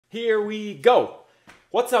Here we go.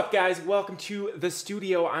 What's up, guys? Welcome to the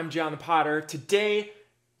studio. I'm Jonthepotter. Today,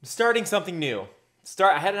 I'm starting something new.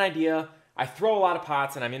 I had an idea. I throw a lot of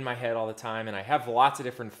pots and I'm in my head all the time and I have lots of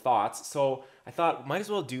different thoughts. So I thought might as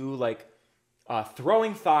well do like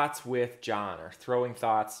throwing thoughts with John, or throwing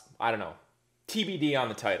thoughts, I don't know, TBD on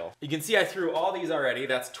the title. You can see I threw all these already.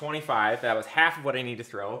 That's 25. That was half of what I need to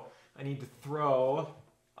throw. I need to throw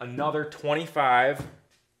another 25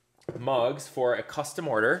 mugs for a custom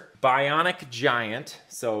order. Bionic Giant,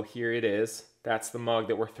 so here it is. That's the mug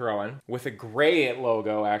that we're throwing. With a gray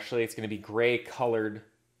logo, actually. It's gonna be gray colored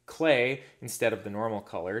clay instead of the normal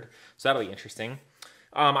colored. So that'll be interesting.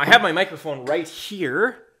 I have my microphone right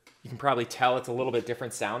here. You can probably tell it's a little bit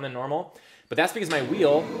different sound than normal, but that's because my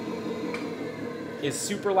wheel is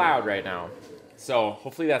super loud right now. So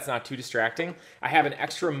hopefully that's not too distracting. I have an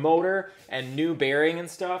extra motor and new bearing and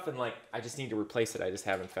stuff, and like I just need to replace it. I just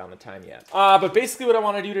haven't found the time yet. But basically what I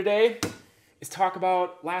want to do today is talk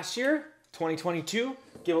about last year, 2022,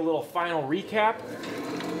 give a little final recap,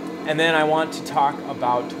 and then I want to talk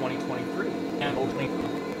about 2023.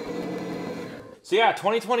 So yeah,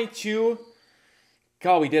 2022,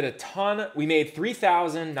 God, we did a ton. We made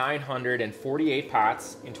 3,948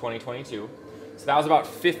 pots in 2022. So that was about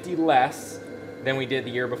 50 less than we did the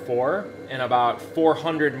year before, and about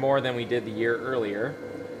 400 more than we did the year earlier.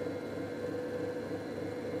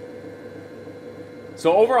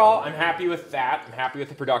 So overall, I'm happy with that. I'm happy with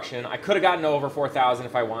the production. I could have gotten over 4,000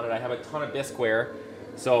 if I wanted. I have a ton of bisqueware,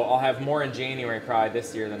 so I'll have more in January probably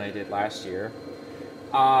this year than I did last year.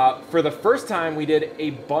 For the first time, we did a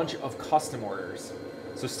bunch of custom orders.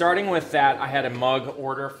 So starting with that, I had a mug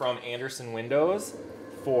order from Anderson Windows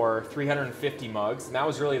for 350 mugs, and that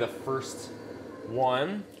was really the first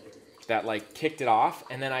one that like kicked it off.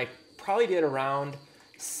 And then I probably did around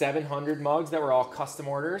 700 mugs that were all custom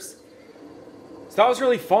orders. So that was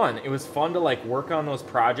really fun. It was fun to like work on those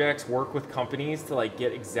projects, work with companies to like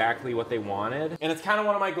get exactly what they wanted. And it's kind of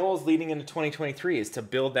one of my goals leading into 2023 is to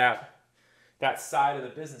build that side of the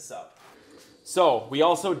business up. So we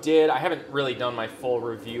also did, I haven't really done my full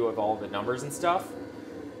review of all the numbers and stuff,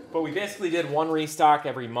 but we basically did one restock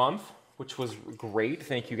every month, which was great.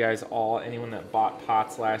 Thank you guys all, anyone that bought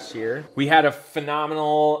pots last year. We had a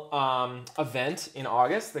phenomenal event in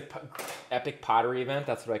August, the Epic Pottery event,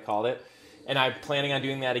 that's what I called it. And I'm planning on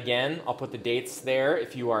doing that again. I'll put the dates there.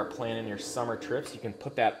 If you are planning your summer trips, you can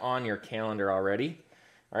put that on your calendar already.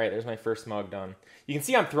 All right, there's my first mug done. You can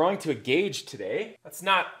see I'm throwing to a gauge today. That's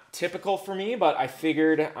not typical for me, but I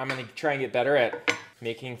figured I'm gonna try and get better at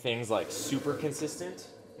making things like super consistent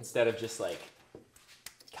instead of just like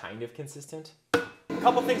kind of consistent. A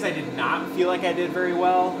couple things I did not feel like I did very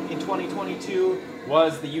well in 2022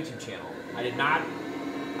 was the YouTube channel. I did not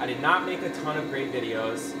make a ton of great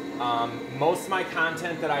videos. Most of my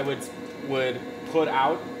content that I would put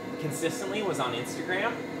out consistently was on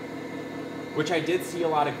Instagram, which I did see a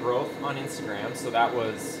lot of growth on Instagram, so that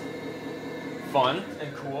was fun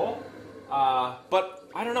and cool. But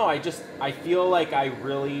I don't know, I feel like I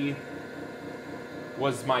really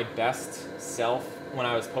was my best self when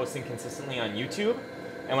I was posting consistently on YouTube,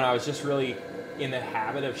 and when I was just really in the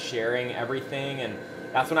habit of sharing everything, and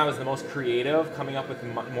that's when I was the most creative, coming up with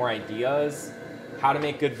more ideas, how to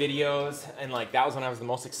make good videos, and like that was when I was the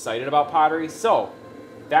most excited about pottery. So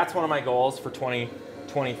that's one of my goals for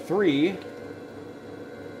 2023.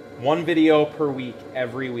 One video per week,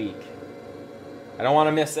 every week. I don't want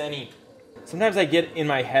to miss any. Sometimes I get in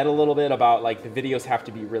my head a little bit about like the videos have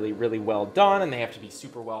to be really, really well done and they have to be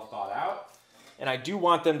super well thought out. And I do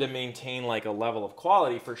want them to maintain like a level of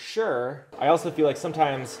quality for sure. I also feel like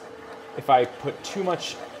sometimes if I put too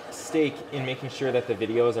much stake in making sure that the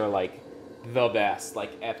videos are like the best,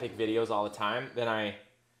 like epic videos all the time, then I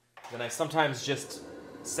sometimes just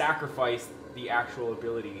sacrifice the actual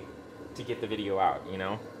ability to get the video out, you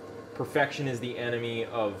know? Perfection is the enemy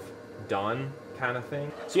of done kind of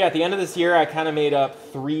thing. So yeah, at the end of this year, I kind of made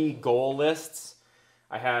up 3 goal lists.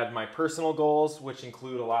 I had my personal goals, which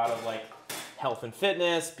include a lot of like health and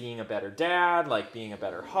fitness, being a better dad, like being a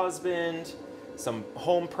better husband, some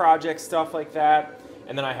home project stuff like that.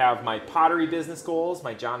 And then I have my pottery business goals,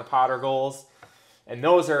 my Jonthepotter goals. And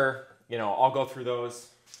those are, you know, I'll go through those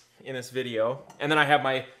in this video. And then I have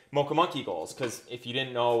my Mocha Monkey goals, because if you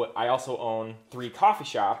didn't know, I also own 3 coffee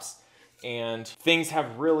shops. And things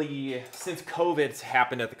have really, since COVID's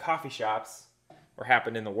happened at the coffee shops, or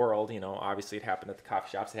happened in the world, you know, obviously it happened at the coffee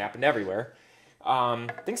shops, it happened everywhere.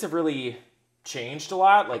 Things have really changed a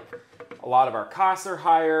lot. Like a lot of our costs are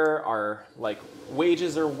higher, our like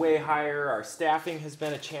wages are way higher, our staffing has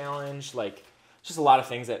been a challenge, like just a lot of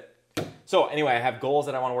things that, so anyway, I have goals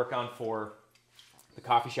that I want to work on for the the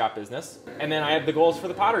coffee shop business. And then I have the goals for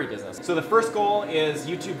the pottery business. So the first goal is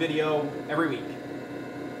YouTube video every week.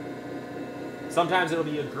 Sometimes it'll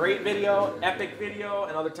be a great video, epic video,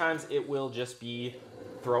 and other times it will just be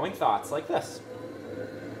throwing thoughts like this.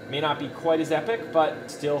 May not be quite as epic, but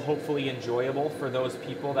still hopefully enjoyable for those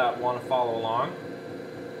people that want to follow along.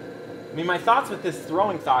 I mean, my thoughts with this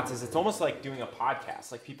throwing thoughts is it's almost like doing a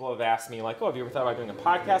podcast. Like people have asked me like, oh, have you ever thought about doing a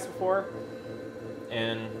podcast before?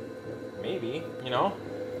 And maybe, you know,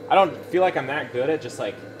 I don't feel like I'm that good at just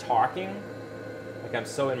like talking. Like I'm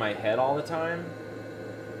so in my head all the time.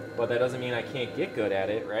 But that doesn't mean I can't get good at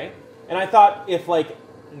it, right? And I thought if like,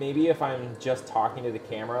 maybe if I'm just talking to the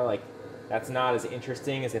camera, like that's not as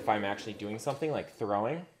interesting as if I'm actually doing something like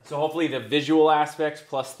throwing. So hopefully the visual aspect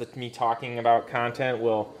plus me talking about content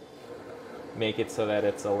will make it so that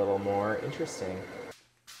it's a little more interesting.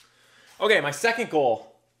 Okay, my second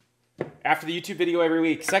goal after the YouTube video every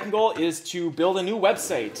week. Second goal is to build a new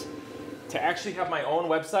website. To actually have my own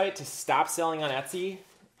website, to stop selling on Etsy.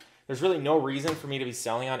 There's really no reason for me to be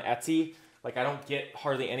selling on Etsy. Like I don't get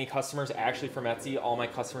hardly any customers actually from Etsy. All my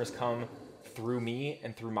customers come through me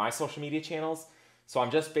and through my social media channels. So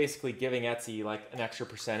I'm just basically giving Etsy like an extra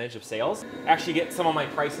percentage of sales. Actually get some of my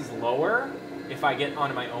prices lower if I get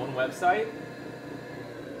onto my own website.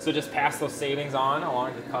 So just pass those savings on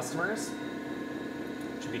along to customers,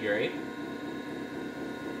 which would be great.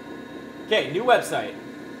 Okay, new website,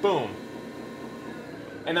 boom.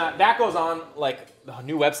 And that goes on, like the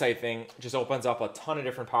new website thing just opens up a ton of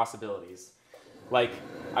different possibilities. Like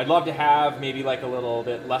I'd love to have maybe like a little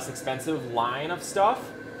bit less expensive line of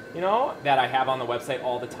stuff, you know, that I have on the website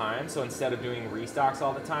all the time. So instead of doing restocks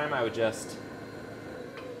all the time, I would just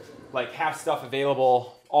like have stuff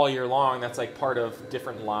available all year long that's like part of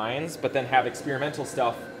different lines, but then have experimental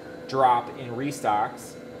stuff drop in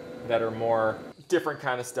restocks that are more different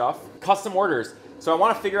kind of stuff. Custom orders. So I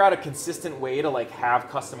want to figure out a consistent way to like have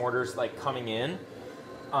custom orders like coming in,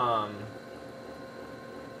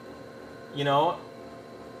 you know,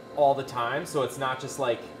 all the time. So it's not just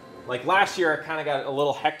like last year I kind of got a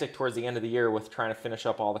little hectic towards the end of the year with trying to finish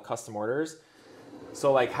up all the custom orders.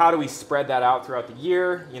 So like how do we spread that out throughout the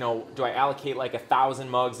year? You know, do I allocate like 1,000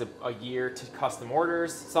 mugs a year to custom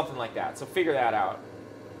orders? Something like that. So figure that out.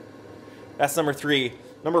 That's number 3.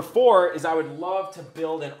 Number 4 is I would love to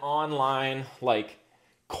build an online like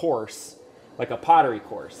course, like a pottery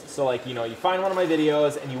course. So like, you know, you find one of my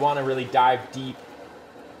videos and you want to really dive deep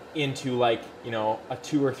into like, you know, a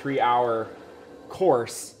 2 or 3 hour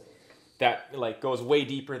course that like goes way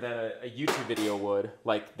deeper than a YouTube video would.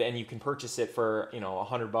 Like then you can purchase it for, you know,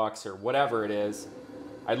 $100 or whatever it is.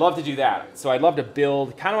 I'd love to do that. So I'd love to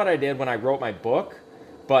build kind of what I did when I wrote my book,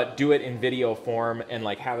 but do it in video form and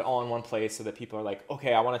like have it all in one place so that people are like,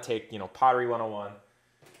 okay, I want to take, you know, Pottery 101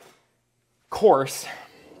 course.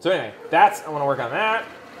 So anyway, I want to work on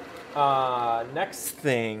that. Next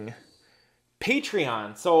thing,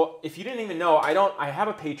 Patreon. So if you didn't even know, I have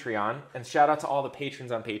a Patreon, and shout out to all the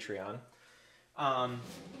patrons on Patreon. And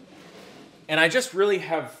I just really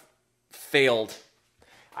have failed.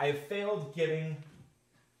 I have failed giving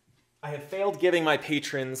my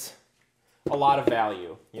patrons a lot of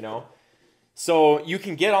value, you know? So you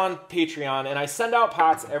can get on Patreon, and I send out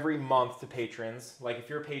pots every month to patrons. Like if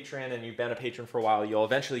you're a patron and you've been a patron for a while, you'll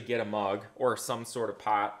eventually get a mug or some sort of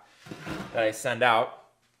pot that I send out.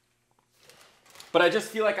 But I just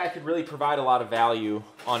feel like I could really provide a lot of value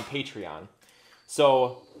on Patreon.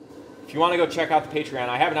 So if you want to go check out the Patreon,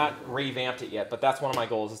 I have not revamped it yet, but that's one of my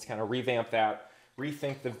goals, is to kind of revamp that,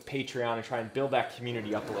 rethink the Patreon, and try and build that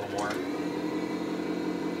community up a little more.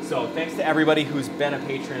 So thanks to everybody who's been a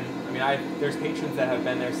patron. I mean, there's patrons that have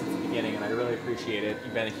been there since the beginning, and I really appreciate it.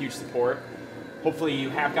 You've been a huge support. Hopefully you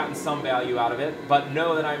have gotten some value out of it, but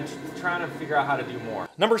know that I'm trying to figure out how to do more.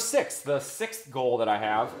 Number 6, the 6th goal that I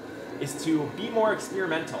have is to be more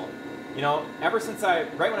experimental. You know, ever since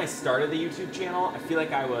right when I started the YouTube channel, I feel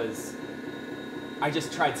like I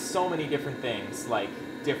just tried so many different things, like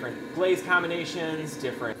different glaze combinations,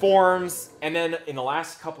 different forms, and then in the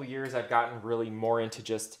last couple years, I've gotten really more into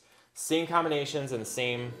just same combinations and the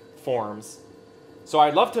same forms. So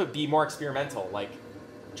I'd love to be more experimental, like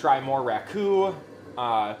try more raku,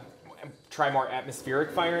 try more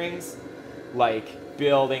atmospheric firings, like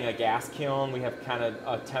building a gas kiln. We have kind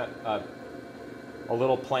of a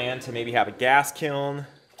little plan to maybe have a gas kiln.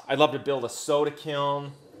 I'd love to build a soda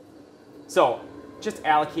kiln. So just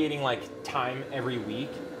allocating like time every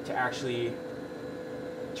week to actually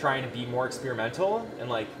trying to be more experimental and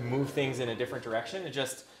like move things in a different direction. And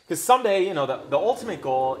just because someday, you know, the ultimate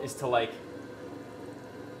goal is to like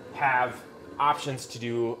have options to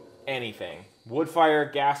do anything. wood fire,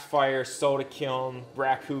 gas fire, soda kiln,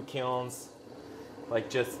 raku kilns. Like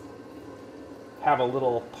just have a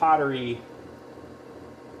little pottery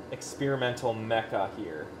experimental mecca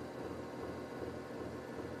here.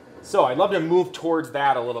 So I'd love to move towards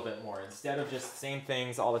that a little bit more. Instead of just the same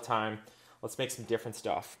things all the time, let's make some different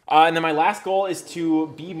stuff. And then my last goal is to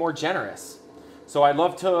be more generous. So I'd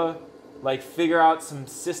love to like figure out some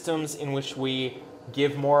systems in which we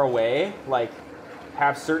give more away, like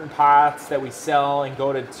have certain pots that we sell and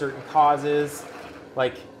go to certain causes.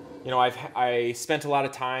 Like, you know, I spent a lot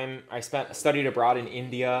of time, studied abroad in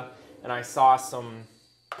India, and I saw some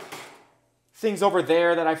things over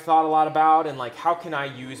there that I've thought a lot about, and like how can I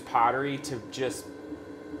use pottery to just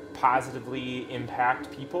positively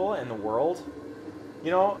impact people in the world,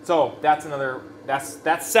 you know? So that's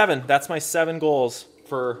seven. That's my 7 goals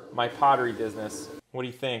for my pottery business. What do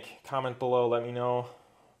you think? Comment below, let me know.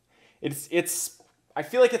 I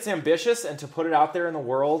feel like it's ambitious, and to put it out there in the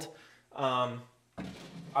world, I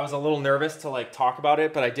was a little nervous to like talk about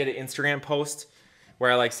it, but I did an Instagram post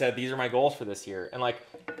where I like said, these are my goals for this year. And like,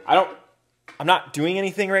 I'm not doing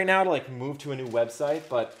anything right now to like move to a new website,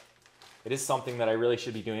 but it is something that I really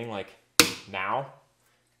should be doing like now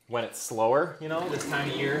when it's slower, you know, this time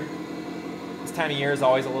of year. This time of year is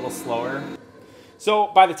always a little slower. So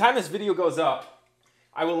by the time this video goes up,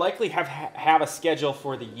 I will likely have a schedule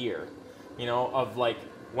for the year, you know, of like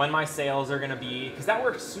when my sales are gonna be, because that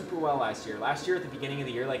worked super well last year. Last year at the beginning of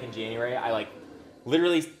the year, like in January, I like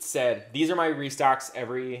literally said, these are my restocks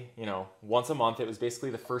every, you know, once a month. It was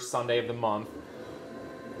basically the first Sunday of the month.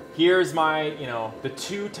 Here's my, you know, the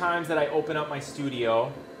 2 times that I open up my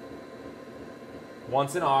studio,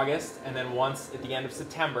 once in August and then once at the end of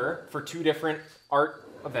September for 2 different art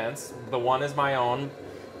events. The one is my own,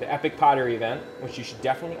 the Epic Pottery event, which you should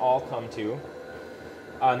definitely all come to.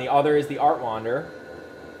 And the other is the Art Wander.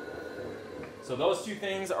 So those 2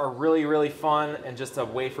 things are really, really fun and just a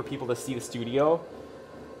way for people to see the studio.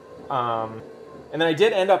 And then I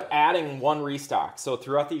did end up adding 1 restock. So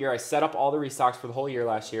throughout the year, I set up all the restocks for the whole year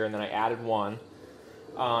last year, and then I added 1.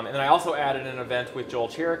 And then I also added an event with Joel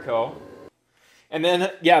Cherico. And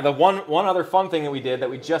then, yeah, the one other fun thing that we did that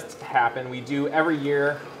we just happened, we do every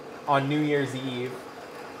year on New Year's Eve,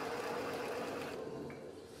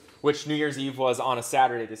 which New Year's Eve was on a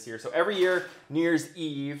Saturday this year. So every year, New Year's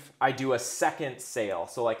Eve, I do a second sale.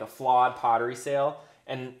 So like a flawed pottery sale.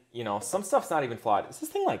 And, you know, some stuff's not even flawed. Is this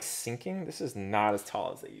thing like sinking? This is not as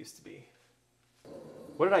tall as they used to be.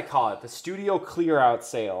 What did I call it? The studio clear out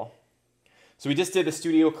sale. So we just did the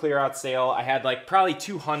studio clear out sale. I had like probably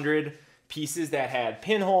 200 pieces that had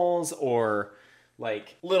pinholes or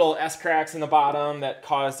like little S-cracks in the bottom that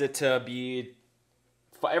caused it to be,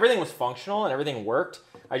 everything was functional and everything worked.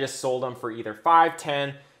 I just sold them for either 5,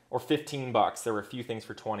 10, or 15 bucks. There were a few things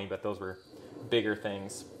for 20, but those were bigger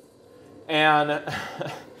things. And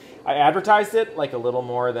I advertised it like a little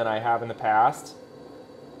more than I have in the past.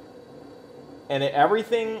 And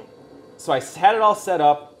everything, so I had it all set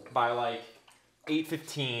up by like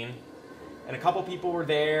 8:15, and a couple people were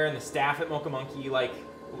there, and the staff at Mocha Monkey like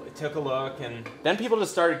took a look, and then people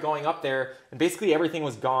just started going up there, and basically everything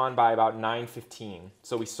was gone by about 9:15.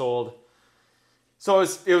 So we sold. So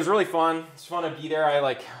it was really fun. It's fun to be there. I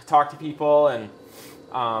like talked to people, and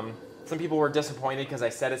some people were disappointed because I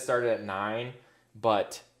said it started at 9,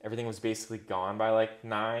 but everything was basically gone by like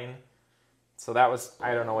 9. So that was,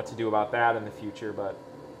 I don't know what to do about that in the future, but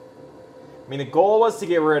I mean, the goal was to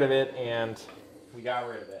get rid of it, and we got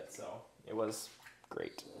rid of it, so it was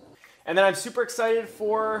great. And then I'm super excited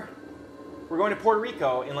we're going to Puerto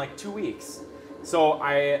Rico in like 2 weeks. So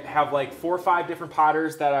I have like 4 or 5 different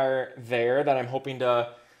potters that are there that I'm hoping to,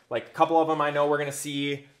 like a couple of them I know we're gonna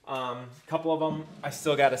see. A couple of them I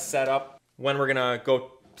still got to set up when we're gonna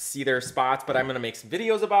go see their spots, but I'm gonna make some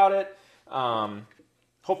videos about it.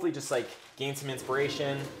 Hopefully just like gain some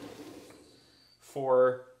inspiration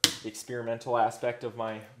for the experimental aspect of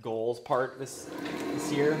my goals part this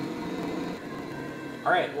year.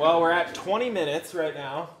 All right, well, we're at 20 minutes right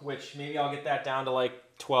now, which maybe I'll get that down to like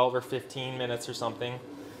 12 or 15 minutes or something.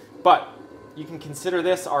 But you can consider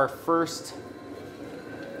this our first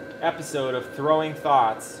episode of Throwing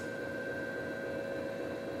Thoughts,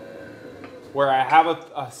 where I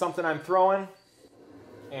have something I'm throwing,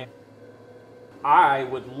 and I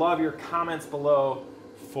would love your comments below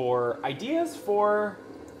for ideas for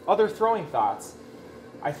other throwing thoughts.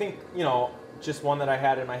 I think, you know, just one that I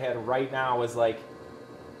had in my head right now was like,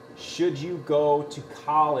 should you go to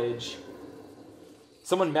college?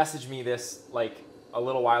 Someone messaged me this like a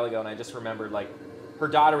little while ago, and I just remembered, like, her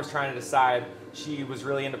daughter was trying to decide, she was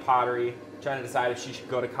really into pottery, trying to decide if she should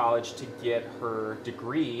go to college to get her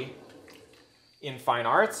degree. in fine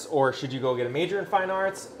arts, or should you go get a major in fine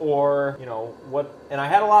arts, or, you know, what? And I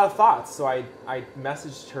had a lot of thoughts, so I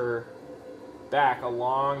messaged her back a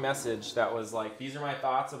long message that was like, these are my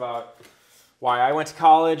thoughts about why I went to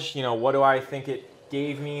college, you know, what do I think it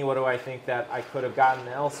gave me, what do I think that I could have gotten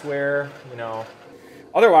elsewhere, you know.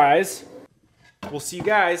 Otherwise, we'll see you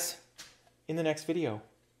guys in the next video.